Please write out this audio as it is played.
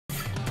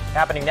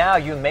Happening now,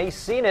 you may have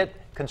seen it.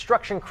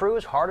 Construction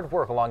crews hard at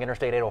work along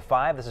Interstate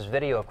 805. This is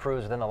video of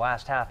crews within the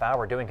last half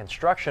hour doing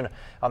construction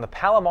on the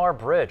Palomar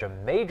Bridge. A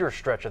major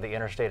stretch of the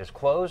interstate is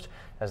closed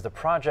as the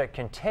project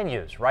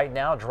continues. Right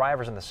now,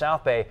 drivers in the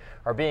South Bay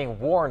are being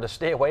warned to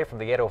stay away from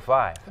the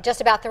 805. Just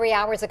about 3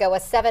 hours ago, a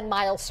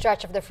 7-mile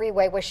stretch of the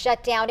freeway was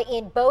shut down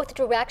in both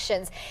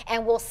directions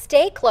and will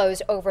stay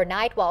closed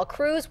overnight while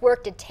crews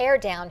work to tear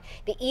down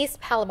the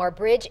East Palomar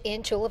Bridge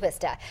in Chula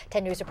Vista.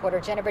 10 News reporter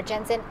Jennifer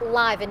Jensen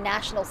live in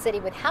National City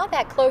with how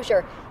that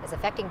closure is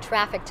affecting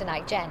traffic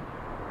tonight. Jen.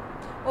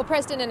 Well,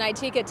 Preston and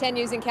Itika, 10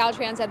 News and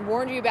Caltrans had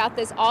warned you about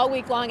this all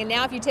week long, and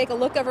now if you take a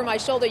look over my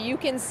shoulder, you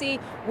can see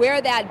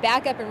where that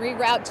backup and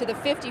reroute to the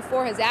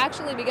 54 has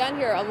actually begun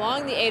here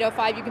along the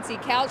 805. You can see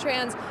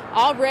Caltrans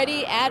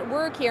already at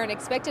work here and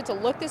expected to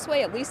look this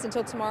way at least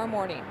until tomorrow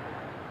morning.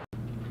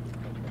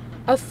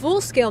 A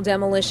full-scale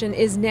demolition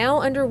is now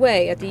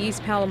underway at the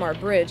East Palomar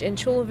Bridge in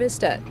Chula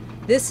Vista.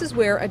 This is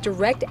where a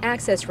direct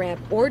access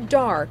ramp, or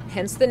DAR,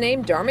 hence the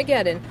name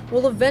DARmageddon,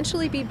 will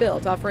eventually be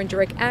built, offering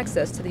direct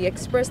access to the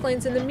express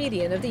lanes in the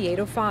median of the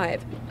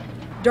 805.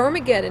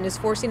 DARmageddon is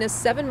forcing a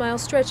 7-mile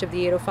stretch of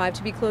the 805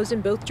 to be closed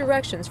in both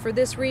directions for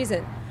this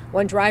reason.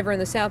 One driver in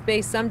the South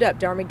Bay summed up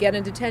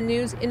DARmageddon to 10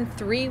 News in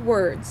 3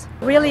 words.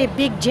 Really a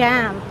big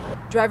jam.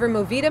 Driver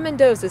Movita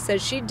Mendoza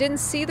says she didn't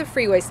see the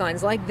freeway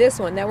signs like this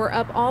one that were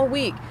up all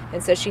week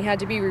and says she had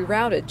to be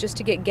rerouted just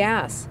to get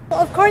gas.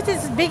 Well, of course,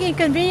 it's a big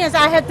inconvenience.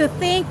 I had to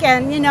think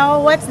and,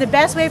 what's the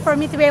best way for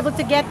me to be able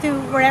to get to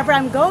wherever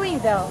I'm going,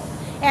 though.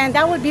 And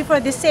that would be for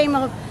the same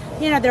of,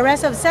 the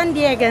rest of San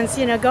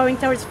Diegans, going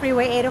towards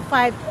Freeway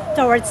 805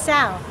 towards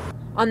south.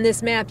 On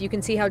this map, you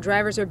can see how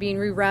drivers are being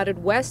rerouted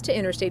west to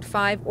Interstate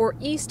 5 or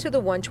east to the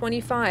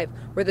 125,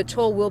 where the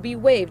toll will be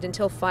waived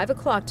until 5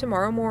 o'clock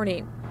tomorrow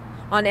morning.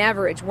 On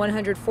average,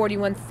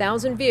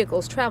 141,000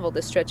 vehicles travel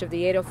this stretch of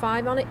the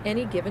 805 on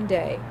any given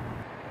day.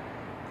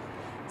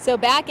 So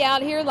back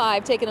out here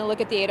live, taking a look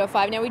at the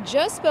 805. Now, we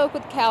just spoke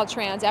with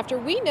Caltrans after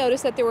we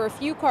noticed that there were a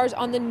few cars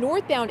on the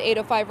northbound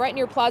 805 right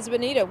near Plaza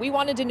Bonita. We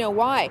wanted to know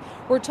why.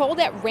 We're told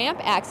that ramp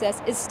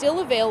access is still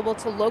available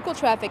to local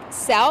traffic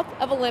south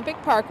of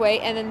Olympic Parkway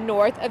and then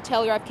north of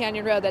Telegraph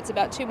Canyon Road. That's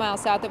about 2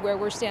 miles south of where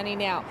we're standing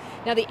now.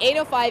 Now, the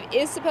 805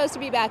 is supposed to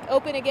be back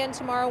open again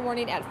tomorrow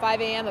morning at 5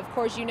 a.m. Of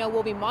course,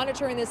 we'll be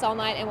monitoring this all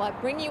night and we'll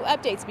bring you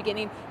updates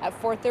beginning at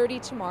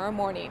 4:30 tomorrow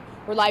morning.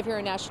 We're live here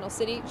in National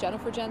City.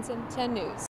 Jennifer Jensen, 10 News.